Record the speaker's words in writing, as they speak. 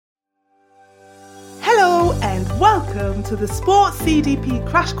welcome to the Sports CDP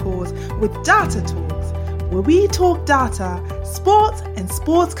Crash Course with Data Talks, where we talk data, sports and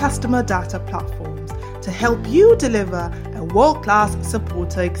sports customer data platforms to help you deliver a world-class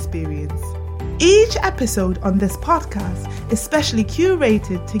supporter experience. Each episode on this podcast is specially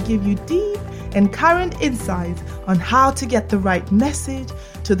curated to give you deep and current insights on how to get the right message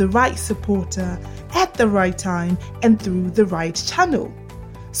to the right supporter at the right time and through the right channel.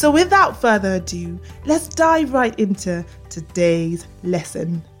 So without further ado, let's dive right into today's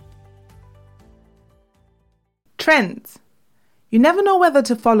lesson. Trends. You never know whether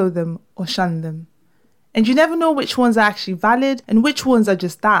to follow them or shun them. And you never know which ones are actually valid and which ones are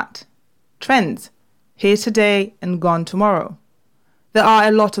just that. Trends. Here today and gone tomorrow. There are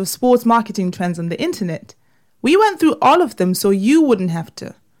a lot of sports marketing trends on the internet. We went through all of them so you wouldn't have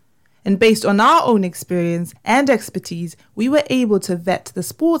to. And based on our own experience and expertise, we were able to vet the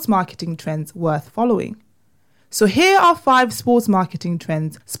sports marketing trends worth following. So here are 5 sports marketing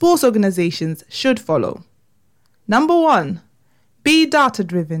trends sports organizations should follow. Number 1, be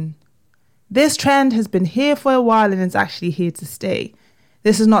data-driven. This trend has been here for a while and is actually here to stay.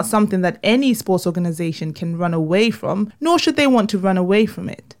 This is not something that any sports organization can run away from, nor should they want to run away from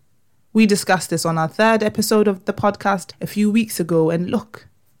it. We discussed this on our 3rd episode of the podcast a few weeks ago, and look,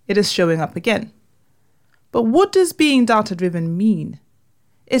 it is showing up again. But what does being data-driven mean?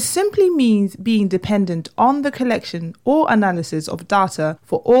 It simply means being dependent on the collection or analysis of data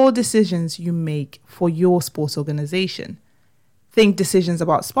for all decisions you make for your sports organization. Think decisions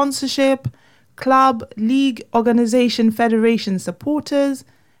about sponsorship, club, league, organization, federation, supporters,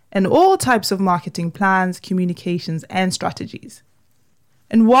 and all types of marketing plans, communications, and strategies.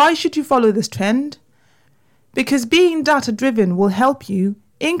 And why should you follow this trend? Because being data-driven will help you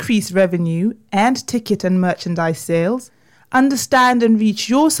increase revenue and ticket and merchandise sales, understand and reach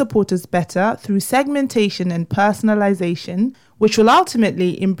your supporters better through segmentation and personalization, which will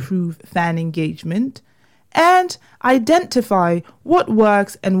ultimately improve fan engagement, and identify what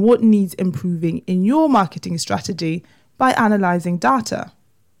works and what needs improving in your marketing strategy by analyzing data.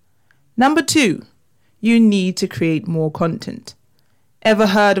 Number 2, you need to create more content. Ever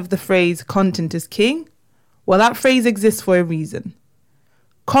heard of the phrase content is king? Well, that phrase exists for a reason.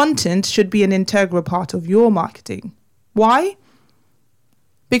 Content should be an integral part of your marketing. Why?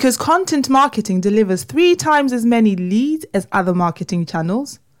 Because content marketing delivers 3 times as many leads as other marketing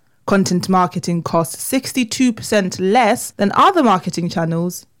channels. Content marketing costs 62% less than other marketing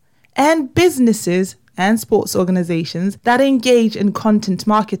channels. And businesses and sports organizations that engage in content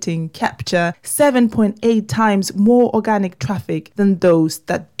marketing capture 7.8 times more organic traffic than those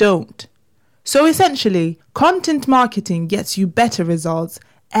that don't. So essentially, content marketing gets you better results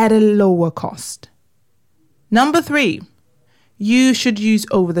at a lower cost. Number 3, you should use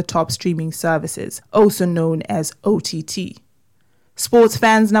over-the-top streaming services, also known as OTT. Sports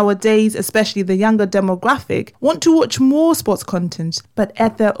fans nowadays, especially the younger demographic, want to watch more sports content, but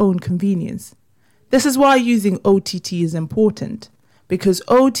at their own convenience. This is why using OTT is important, because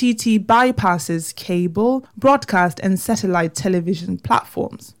OTT bypasses cable, broadcast, and satellite television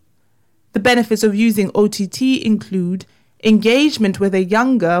platforms. The benefits of using OTT include engagement with a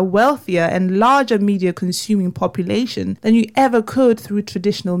younger, wealthier, and larger media consuming population than you ever could through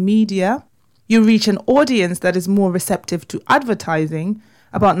traditional media. You reach an audience that is more receptive to advertising.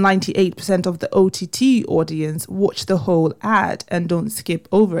 About 98% of the OTT audience watch the whole ad and don't skip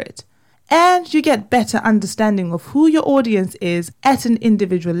over it. And you get better understanding of who your audience is at an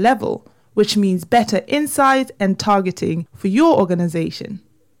individual level, which means better insight and targeting for your organization.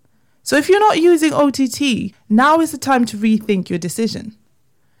 So if you're not using OTT, now is the time to rethink your decision.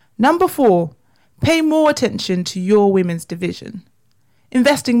 Number 4, pay more attention to your women's division.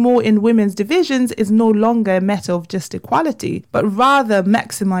 Investing more in women's divisions is no longer a matter of just equality, but rather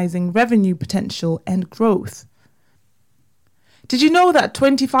maximizing revenue potential and growth. Did you know that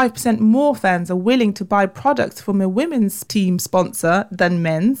 25% more fans are willing to buy products from a women's team sponsor than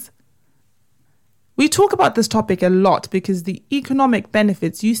men's? We talk about this topic a lot because the economic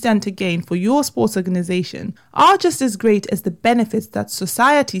benefits you stand to gain for your sports organization are just as great as the benefits that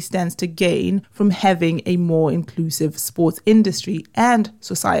society stands to gain from having a more inclusive sports industry and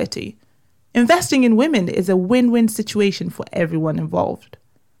society. Investing in women is a win-win situation for everyone involved.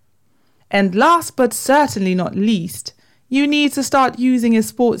 And last but certainly not least, you need to start using a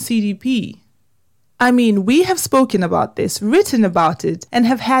sports CDP. I mean, we have spoken about this, written about it, and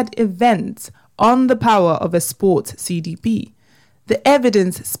have had events on the power of a sports CDP. The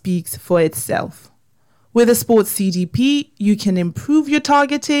evidence speaks for itself. With a sports CDP, you can improve your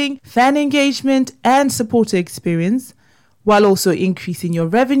targeting, fan engagement, and supporter experience, while also increasing your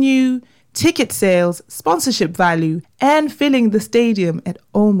revenue, ticket sales, sponsorship value, and filling the stadium at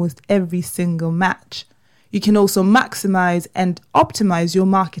almost every single match. You can also maximize and optimize your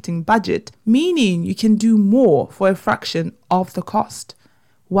marketing budget, meaning you can do more for a fraction of the cost,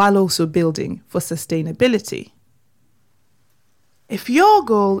 while also building for sustainability. If your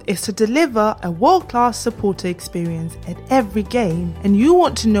goal is to deliver a world-class supporter experience at every game and you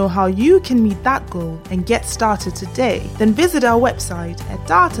want to know how you can meet that goal and get started today, then visit our website at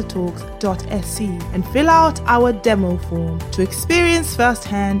datatalks.sc and fill out our demo form to experience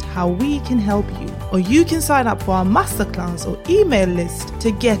firsthand how we can help you. Or you can sign up for our masterclass or email list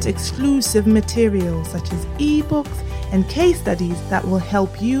to get exclusive materials such as ebooks and case studies that will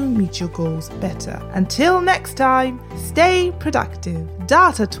help you meet your goals better. Until next time, stay productive.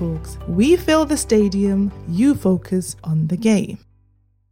 Data Talks. We fill the stadium, you focus on the game.